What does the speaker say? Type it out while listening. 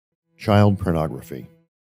Child pornography.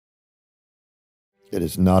 It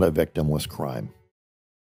is not a victimless crime.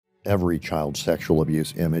 Every child sexual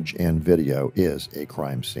abuse image and video is a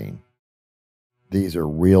crime scene. These are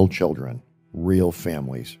real children, real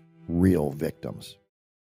families, real victims.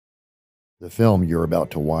 The film you're about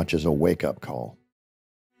to watch is a wake-up call.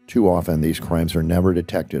 Too often, these crimes are never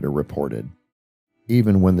detected or reported.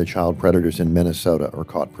 Even when the child predators in Minnesota are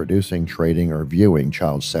caught producing, trading, or viewing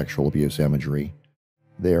child sexual abuse imagery,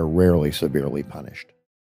 they are rarely severely punished.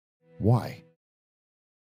 Why?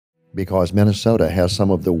 Because Minnesota has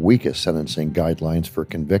some of the weakest sentencing guidelines for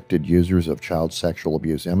convicted users of child sexual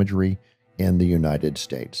abuse imagery in the United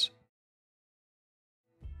States.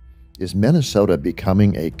 Is Minnesota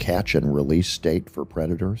becoming a catch-and-release state for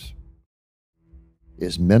predators?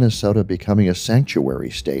 Is Minnesota becoming a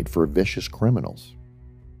sanctuary state for vicious criminals?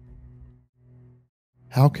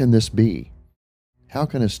 How can this be? How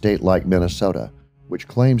can a state like Minnesota, which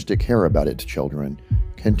claims to care about its children,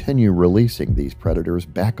 continue releasing these predators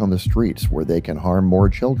back on the streets where they can harm more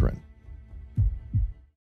children?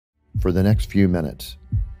 For the next few minutes,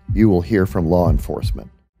 you will hear from law enforcement,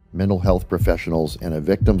 mental health professionals, and a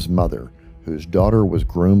victim's mother whose daughter was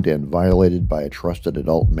groomed and violated by a trusted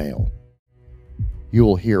adult male. You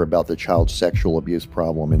will hear about the child sexual abuse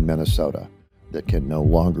problem in Minnesota that can no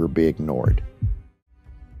longer be ignored.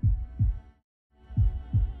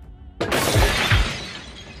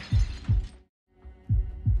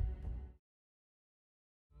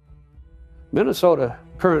 Minnesota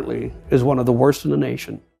currently is one of the worst in the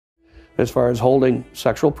nation as far as holding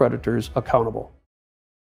sexual predators accountable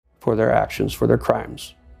for their actions, for their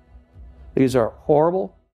crimes. These are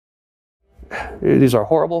horrible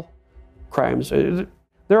crimes. They're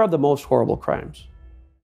the most horrible crimes.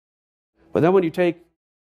 But then when you take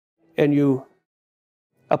and you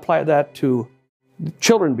apply that to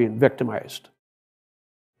children being victimized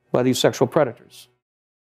by these sexual predators,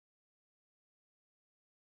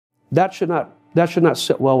 that should not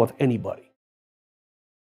sit well with anybody.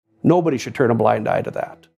 Nobody should turn a blind eye to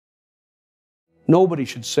that. Nobody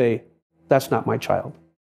should say, that's not my child.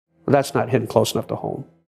 Or that's not hidden close enough to home.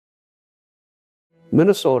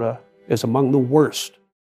 Minnesota is among the worst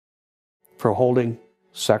for holding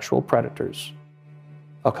sexual predators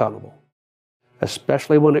accountable,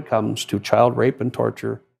 especially when it comes to child rape and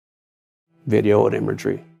torture, video and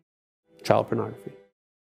imagery, child pornography.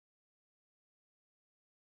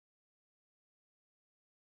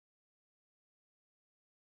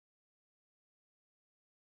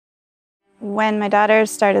 When my daughter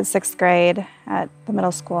started 6th grade at the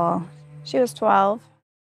middle school, she was 12.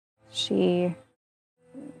 She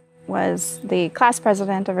was the class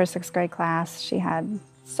president of her 6th grade class. She had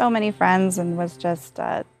so many friends and was just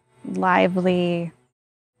a lively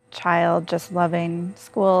child, just loving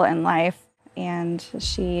school and life. And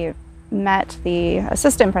she met the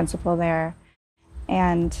assistant principal there,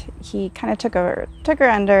 and he kind of took her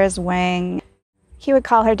under his wing. He would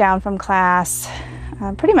call her down from class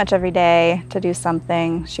pretty much every day to do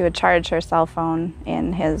something. She would charge her cell phone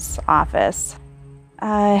in his office.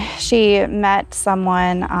 She met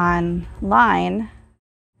someone online,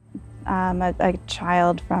 a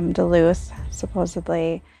child from Duluth,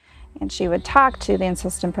 supposedly, and she would talk to the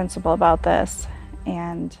assistant principal about this,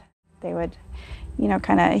 and they would,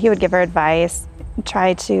 he would give her advice,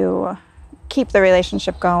 try to keep the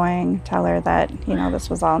relationship going, tell her that, this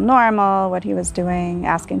was all normal, what he was doing,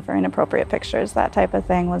 asking for inappropriate pictures, that type of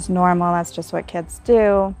thing was normal. That's just what kids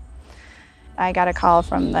do. I got a call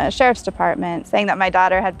from the sheriff's department saying that my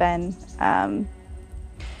daughter had been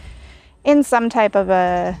in some type of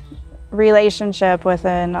a relationship with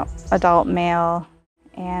an adult male,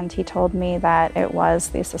 and he told me that it was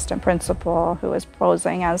the assistant principal who was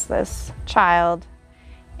posing as this child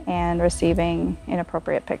and receiving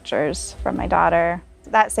inappropriate pictures from my daughter.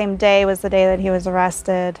 That same day was the day that he was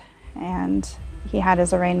arrested, and he had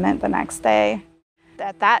his arraignment the next day.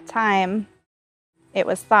 At that time, it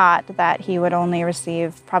was thought that he would only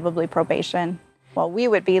receive probably probation. Well, we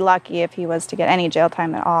would be lucky if he was to get any jail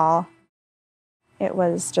time at all. It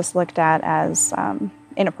was just looked at as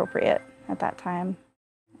inappropriate at that time,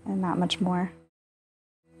 and not much more.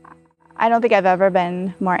 I don't think I've ever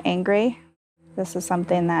been more angry. This is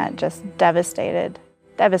something that just devastated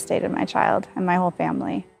my child and my whole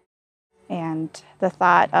family. And the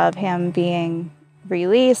thought of him being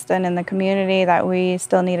released and in the community that we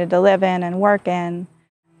still needed to live in and work in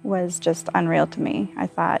was just unreal to me. I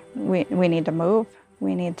thought, we need to move.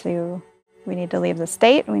 We need to leave the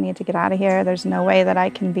state. We need to get out of here. There's no way that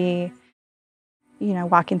I can be,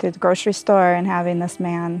 walking through the grocery store and having this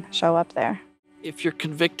man show up there. If you're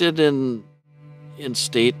convicted in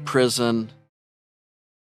state prison,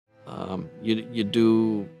 You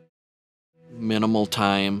do minimal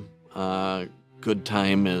time. Good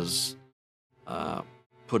time is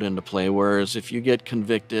put into play. Whereas if you get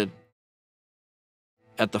convicted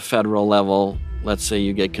at the federal level, let's say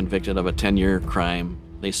you get convicted of a 10-year crime,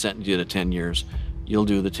 they sentence you to 10 years, you'll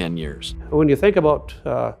do the 10 years. When you think about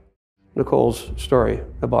Nicole's story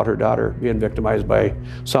about her daughter being victimized by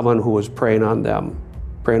someone who was preying on them,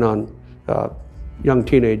 preying on young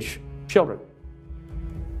teenage children.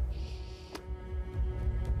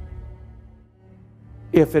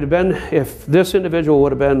 If this individual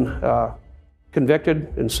would have been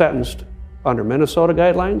convicted and sentenced under Minnesota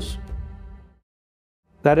guidelines,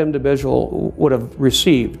 that individual would have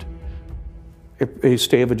received a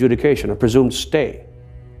stay of adjudication, a presumed stay.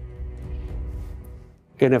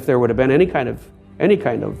 And if there would have been any kind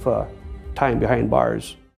of time behind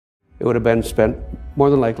bars, it would have been spent more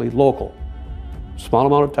than likely local. Small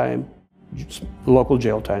amount of time, local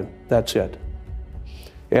jail time, that's it.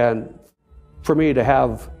 And for me to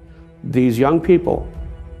have these young people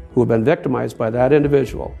who have been victimized by that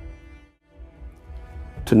individual,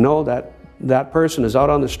 to know that that person is out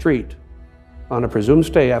on the street on a presumed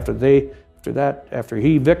stay after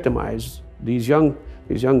he victimized these young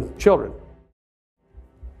children.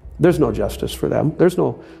 There's no justice for them. There's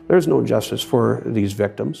no justice for these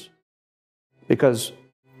victims because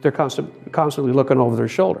they're constantly looking over their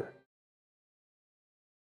shoulder.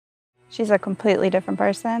 She's a completely different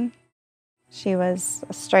person. She was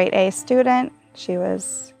a straight A student. She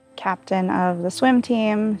was captain of the swim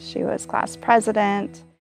team. She was class president.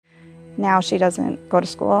 Now she doesn't go to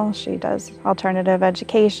school. She does alternative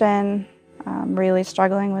education, really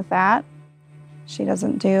struggling with that. She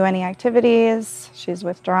doesn't do any activities. She's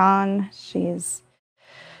withdrawn. She's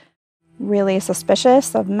really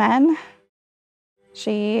suspicious of men.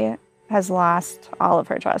 She has lost all of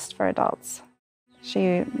her trust for adults.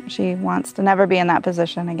 She wants to never be in that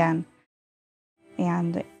position again.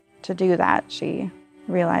 And to do that, she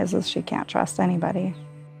realizes she can't trust anybody.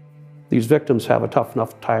 These victims have a tough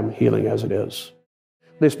enough time healing as it is.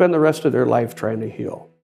 They spend the rest of their life trying to heal.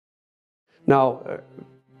 Now,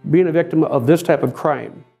 being a victim of this type of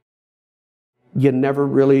crime, you never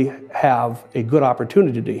really have a good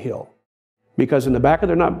opportunity to heal. Because in the back of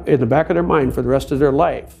their mind for the rest of their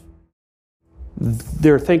life,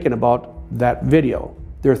 they're thinking about that video.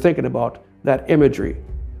 They're thinking about that imagery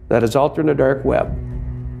that is out there in the dark web.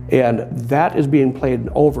 And that is being played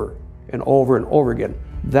over and over and over again.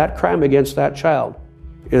 That crime against that child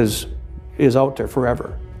is out there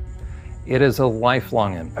forever. It is a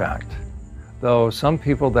lifelong impact. Though some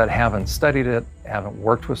people that haven't studied it, haven't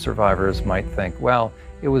worked with survivors might think, well,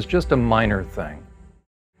 it was just a minor thing.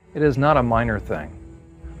 It is not a minor thing.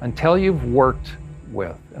 Until you've worked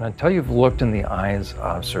with and until you've looked in the eyes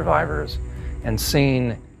of survivors and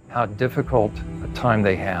seen how difficult a time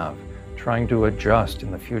they have trying to adjust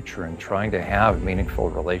in the future and trying to have meaningful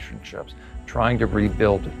relationships, trying to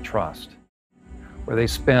rebuild trust, where they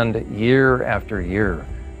spend year after year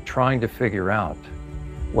trying to figure out,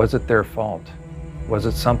 was it their fault? Was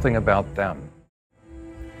it something about them?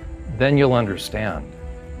 Then you'll understand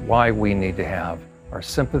why we need to have our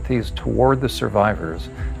sympathies toward the survivors,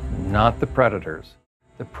 not the predators.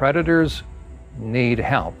 The predators need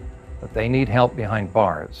help, but they need help behind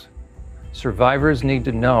bars. Survivors need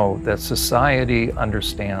to know that society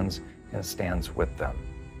understands and stands with them.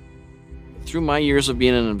 Through my years of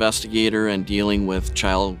being an investigator and dealing with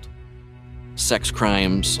child sex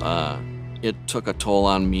crimes, it took a toll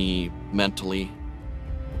on me mentally,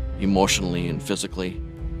 emotionally, and physically,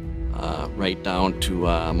 right down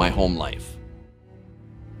to my home life.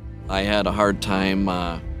 I had a hard time,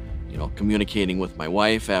 communicating with my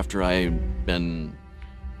wife after I'd been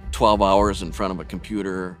 12 hours in front of a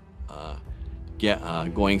computer,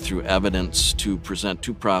 going through evidence to present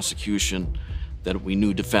to prosecution that we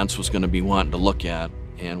knew defense was going to be wanting to look at.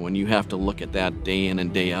 And when you have to look at that day in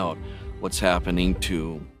and day out, what's happening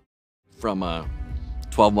from a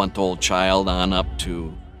 12-month-old child on up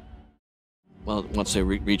to, well, once they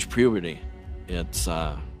reach puberty, it's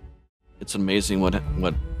amazing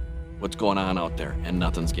what's going on out there, and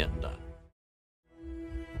nothing's getting done.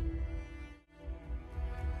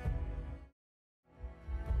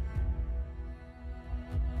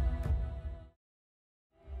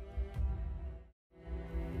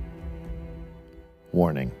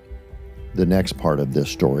 Warning: the next part of this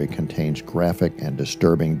story contains graphic and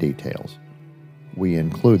disturbing details. We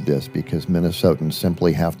include this because Minnesotans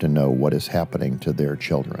simply have to know what is happening to their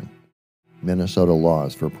children. Minnesota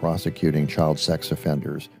laws for prosecuting child sex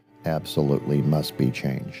offenders absolutely must be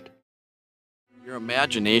changed. Your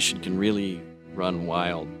imagination can really run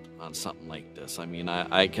wild on something like this. I mean,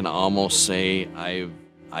 I can almost say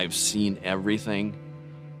I've seen everything.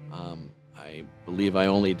 I believe I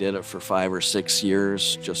only did it for 5 or 6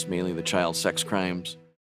 years, just mainly the child sex crimes.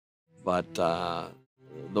 But the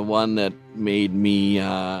one that made me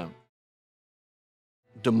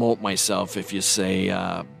demote myself, if you say,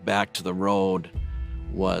 back to the road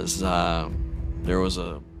was there was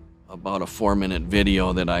about a 4-minute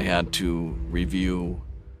video that I had to review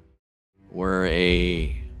where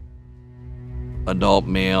a adult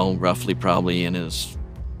male, roughly probably in his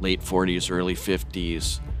late 40s, early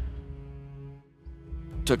 50s,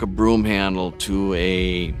 took a broom handle to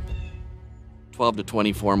a 12 to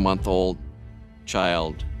 24-month-old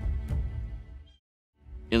child,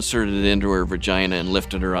 inserted it into her vagina and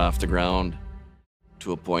lifted her off the ground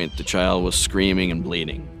to a point the child was screaming and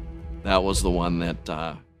bleeding. That was the one that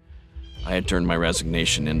I had turned my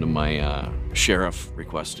resignation into my sheriff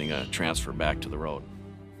requesting a transfer back to the road.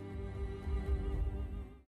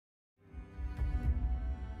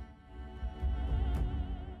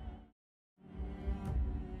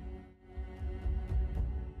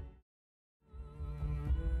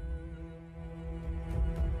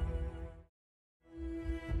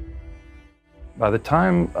 By the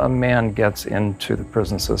time a man gets into the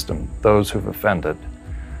prison system, those who've offended,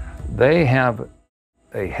 they have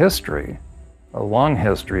a history, a long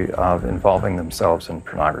history of involving themselves in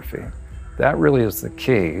pornography. That really is the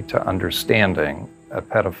key to understanding a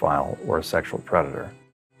pedophile or a sexual predator.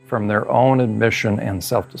 From their own admission and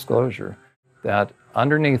self-disclosure, that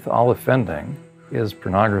underneath all offending is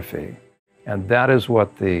pornography. And that is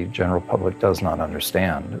what the general public does not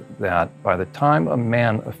understand, that by the time a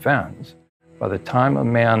man offends, by the time a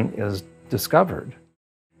man is discovered,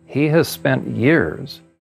 he has spent years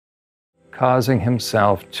causing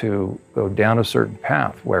himself to go down a certain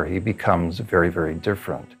path where he becomes very, very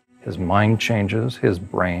different. His mind changes, his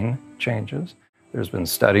brain changes. There's been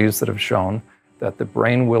studies that have shown that the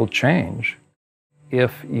brain will change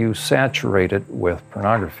if you saturate it with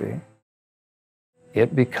pornography.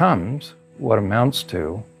 It becomes what amounts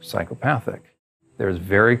to psychopathic. There's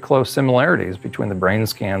very close similarities between the brain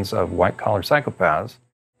scans of white-collar psychopaths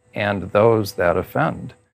and those that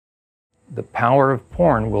offend. The power of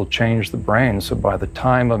porn will change the brain, so by the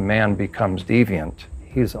time a man becomes deviant,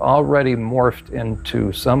 he's already morphed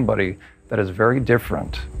into somebody that is very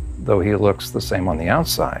different. Though he looks the same on the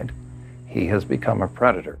outside, he has become a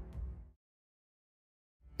predator.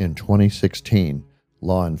 In 2016,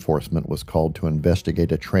 law enforcement was called to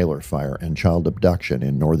investigate a trailer fire and child abduction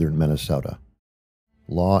in northern Minnesota.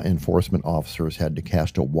 Law enforcement officers had to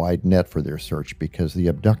cast a wide net for their search because the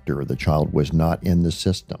abductor of the child was not in the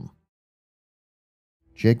system.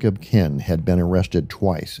 Jacob Kinn had been arrested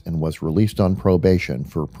twice and was released on probation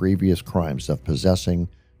for previous crimes of possessing,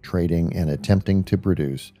 trading, and attempting to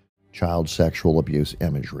produce child sexual abuse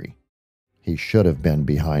imagery. He should have been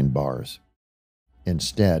behind bars.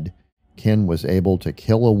 Instead, Kinn was able to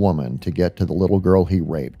kill a woman to get to the little girl he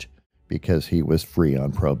raped because he was free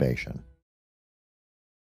on probation.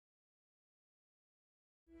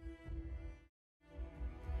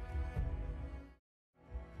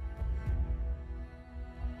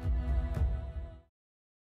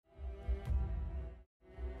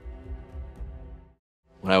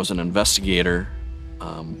 When I was an investigator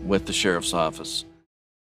with the sheriff's office,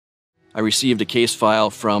 I received a case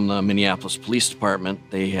file from the Minneapolis Police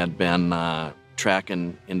Department. They had been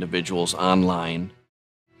tracking individuals online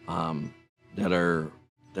that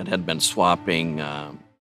had been swapping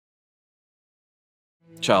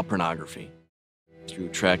child pornography through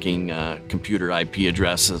tracking computer IP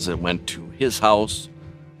addresses. It went to his house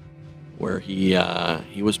where he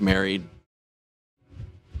was married,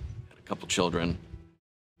 had a couple children.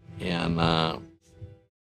 And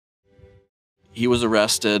he was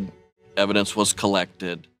arrested, evidence was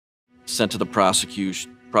collected, sent to the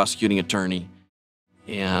prosecuting attorney,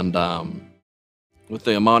 and with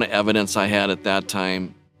the amount of evidence I had at that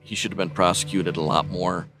time, he should have been prosecuted a lot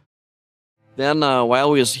more. Then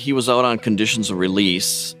while he was out on conditions of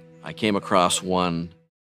release, I came across one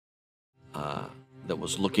that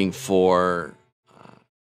was looking for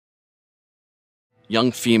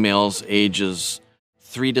young females ages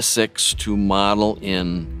 3 to 6 to model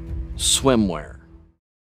in swimwear.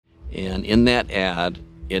 And in that ad,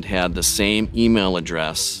 it had the same email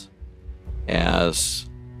address as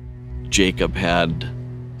Jacob had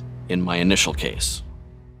in my initial case.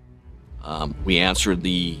 We answered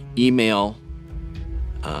the email.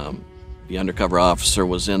 The undercover officer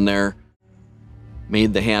was in there,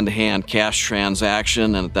 made the hand-to-hand cash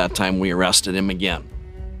transaction, and at that time we arrested him again.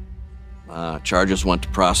 Charges went to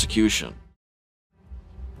prosecution.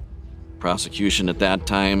 Prosecution at that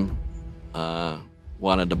time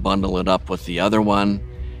wanted to bundle it up with the other one,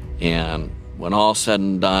 and when all said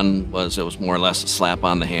and done, it was more or less a slap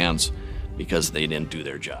on the hands because they didn't do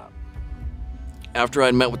their job. After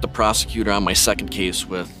I'd met with the prosecutor on my second case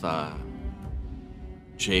with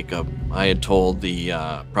Jacob, I had told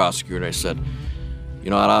the prosecutor, I said,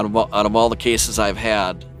 you know, out of all the cases I've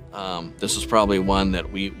had, this is probably one that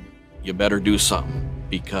you better do something,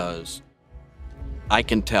 because I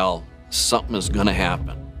can tell something is gonna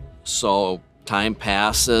happen. So time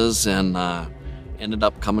passes, and ended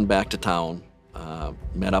up coming back to town,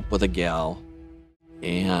 met up with a gal,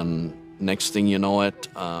 and next thing you know it,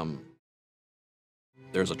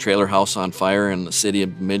 there's a trailer house on fire in the city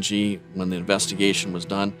of Bemidji. When the investigation was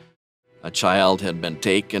done, a child had been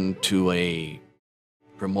taken to a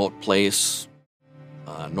remote place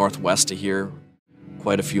northwest of here,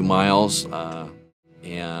 quite a few miles,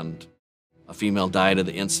 and a female died of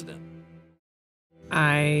the incident.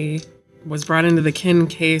 I was brought into the Kin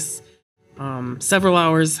case several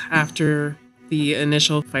hours after the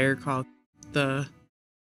initial fire call. I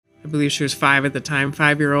believe she was 5 at the time,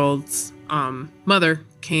 5-year-old's mother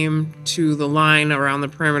came to the line around the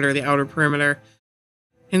perimeter, the outer perimeter,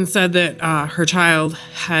 and said that her child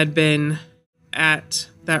had been at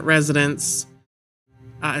that residence,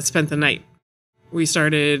 spent the night. We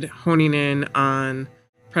started honing in on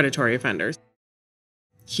predatory offenders.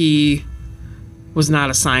 He was not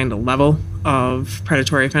assigned a level of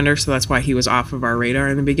predatory offender, so that's why he was off of our radar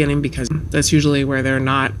in the beginning, because that's usually where they're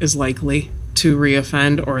not as likely to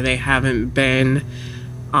reoffend, or they haven't been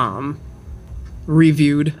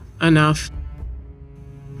reviewed enough.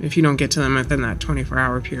 If you don't get to them within that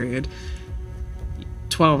 24-hour period,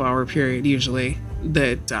 12-hour period usually,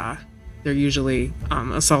 that they're usually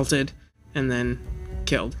assaulted and then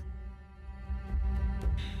killed.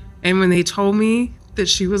 And when they told me that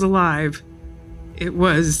she was alive, it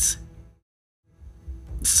was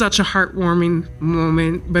such a heartwarming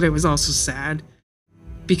moment, but it was also sad,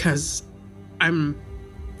 because I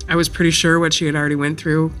was pretty sure what she had already went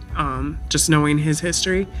through, just knowing his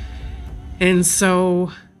history. And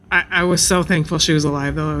so I was so thankful she was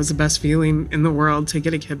alive, though. It was the best feeling in the world to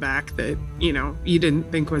get a kid back that, you know, you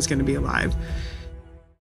didn't think was going to be alive.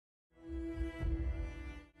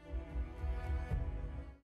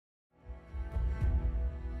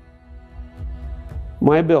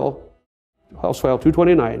 My bill, House File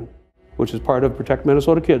 229, which is part of Protect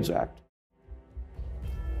Minnesota Kids Act,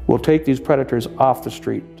 will take these predators off the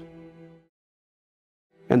street.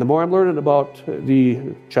 And the more I'm learning about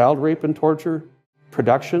the child rape and torture,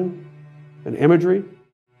 production and imagery,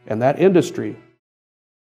 and that industry,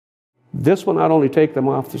 this will not only take them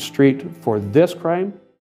off the street for this crime,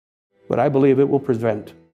 but I believe it will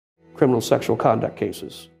prevent criminal sexual conduct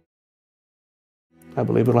cases. I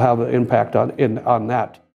believe it'll have an impact on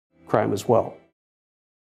that crime as well.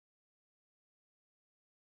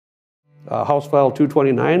 House File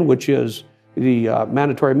 229, which is the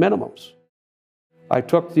mandatory minimums. I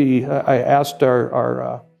asked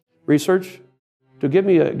our research to give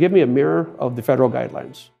me a mirror of the federal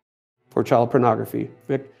guidelines for child pornography,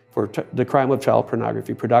 for the crime of child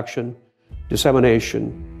pornography, production,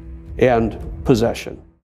 dissemination, and possession.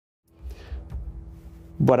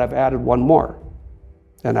 But I've added one more,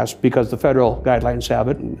 and that's because the federal guidelines have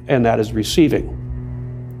it, and that is receiving.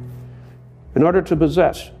 In order to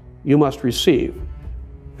possess, you must receive.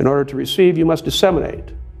 In order to receive, you must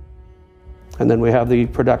disseminate. And then we have the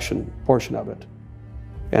production portion of it.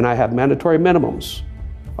 And I have mandatory minimums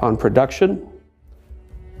on production,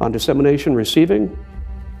 on dissemination, receiving.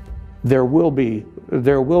 There will be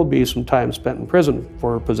some time spent in prison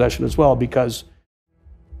for possession as well, because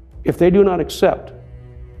if they do not accept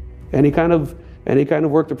any kind of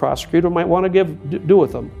work the prosecutor might want to do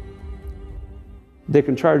with them, they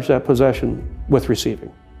can charge that possession with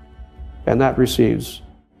receiving. And that receives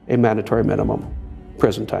a mandatory minimum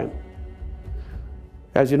prison time.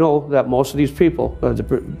 As you know, that most of these people, the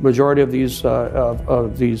majority of these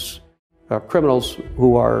criminals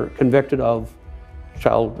who are convicted of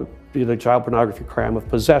the child pornography crime of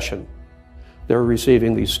possession, they're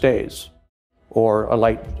receiving these stays or a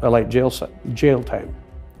light jail time.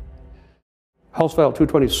 House File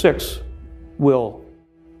 226 will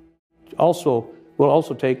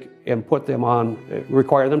also take and put them on,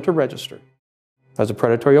 require them to register as a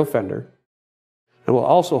predatory offender, and will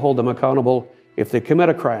also hold them accountable if they commit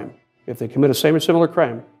a crime, if they commit a same or similar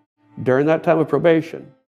crime during that time of probation.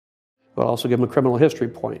 We'll also give them a criminal history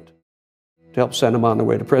point to help send them on their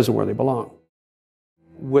way to prison where they belong.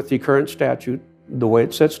 With the current statute, the way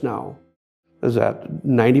it sits now, is that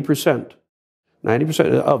 90%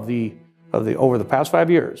 of the over the past 5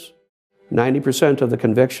 years 90% of the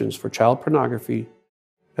convictions for child pornography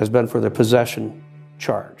has been for the possession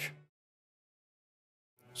charge.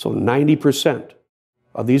 So 90%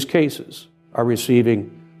 of these cases are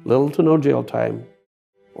receiving little to no jail time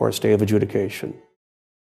or a stay of adjudication.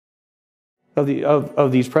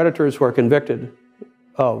 Of these predators who are convicted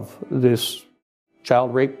of this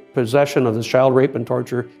child rape, possession of this child rape and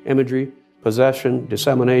torture imagery, possession,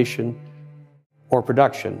 dissemination, or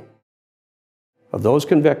production, of those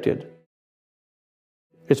convicted,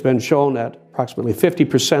 it's been shown that approximately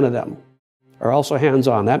 50% of them are also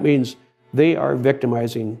hands-on. That means they are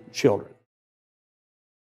victimizing children.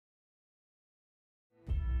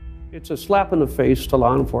 It's a slap in the face to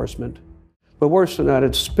law enforcement, but worse than that,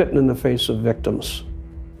 it's spitting in the face of victims.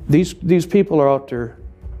 These people are out there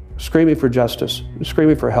screaming for justice,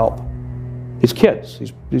 screaming for help. These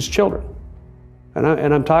kids, these children. And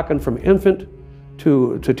I'm talking from infant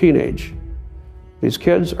to teenage. These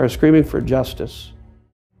kids are screaming for justice.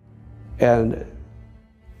 And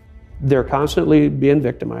they're constantly being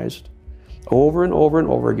victimized over and over and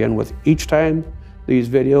over again, with each time these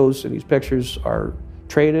videos and these pictures are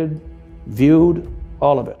traded, viewed,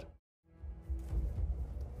 all of it.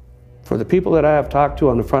 For the people that I have talked to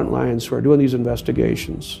on the front lines who are doing these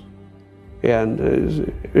investigations,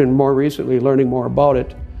 and more recently learning more about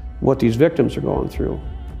it, what these victims are going through,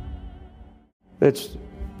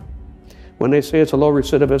 when they say it's a low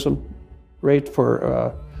recidivism rate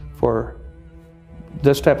for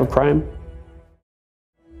this type of crime,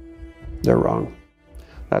 they're wrong.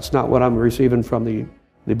 That's not what I'm receiving from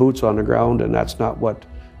the boots on the ground, and that's not what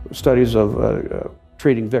studies of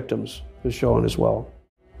treating victims is showing as well.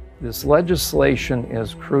 This legislation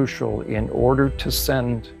is crucial in order to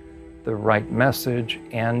send the right message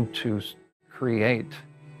and to create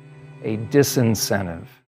a disincentive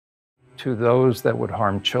to those that would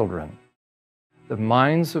harm children. The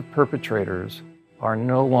minds of perpetrators are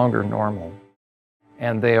no longer normal,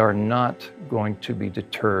 and they are not going to be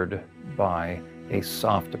deterred by a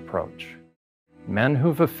soft approach. Men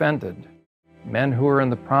who've offended, men who are in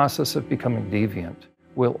the process of becoming deviant,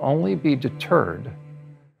 will only be deterred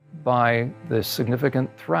by the significant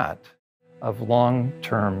threat of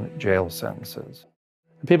long-term jail sentences.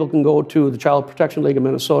 People can go to the Child Protection League of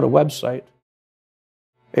Minnesota website,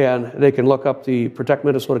 and they can look up the Protect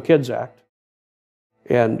Minnesota Kids Act,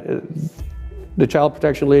 and the Child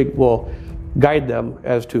Protection League will guide them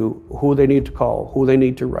as to who they need to call, who they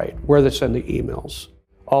need to write, where they send the emails,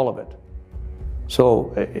 all of it.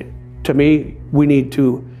 So to me, we need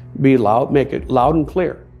to be loud, make it loud and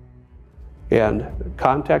clear, and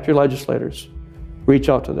contact your legislators, reach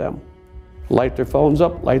out to them, light their phones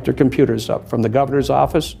up, light their computers up, from the governor's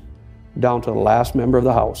office down to the last member of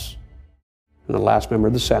the House and the last member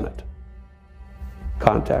of the Senate.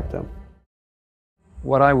 Contact them.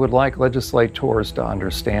 What I would like legislators to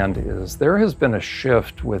understand is there has been a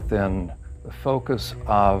shift within the focus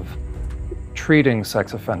of treating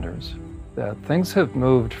sex offenders, that things have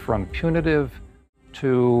moved from punitive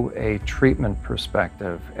to a treatment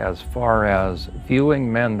perspective as far as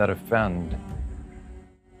viewing men that offend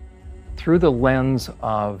through the lens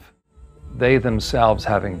of they themselves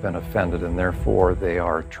having been offended, and therefore they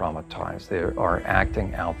are traumatized. They are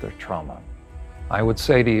acting out their trauma. I would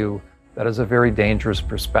say to you, that is a very dangerous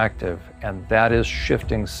perspective, and that is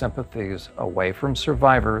shifting sympathies away from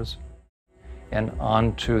survivors and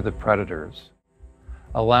onto the predators.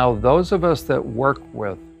 Allow those of us that work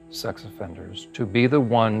with sex offenders to be the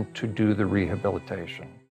one to do the rehabilitation.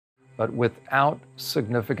 But without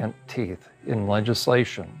significant teeth in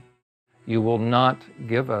legislation, you will not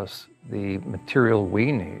give us the material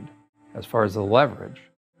we need, as far as the leverage,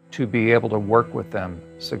 to be able to work with them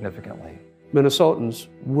significantly. Minnesotans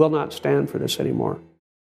will not stand for this anymore.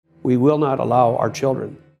 We will not allow our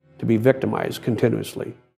children to be victimized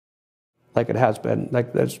continuously like it has been,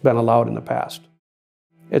 like that's been allowed in the past.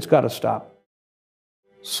 It's got to stop.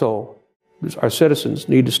 So our citizens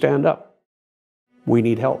need to stand up. We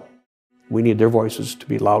need help. We need their voices to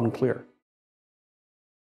be loud and clear.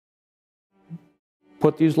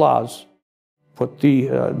 Put these laws, put the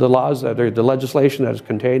laws that are the legislation that is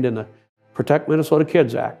contained in the Protect Minnesota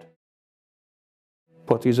Kids Act,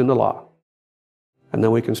 put these into law. And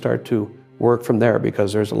then we can start to work from there,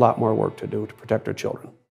 because there's a lot more work to do to protect our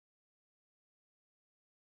children.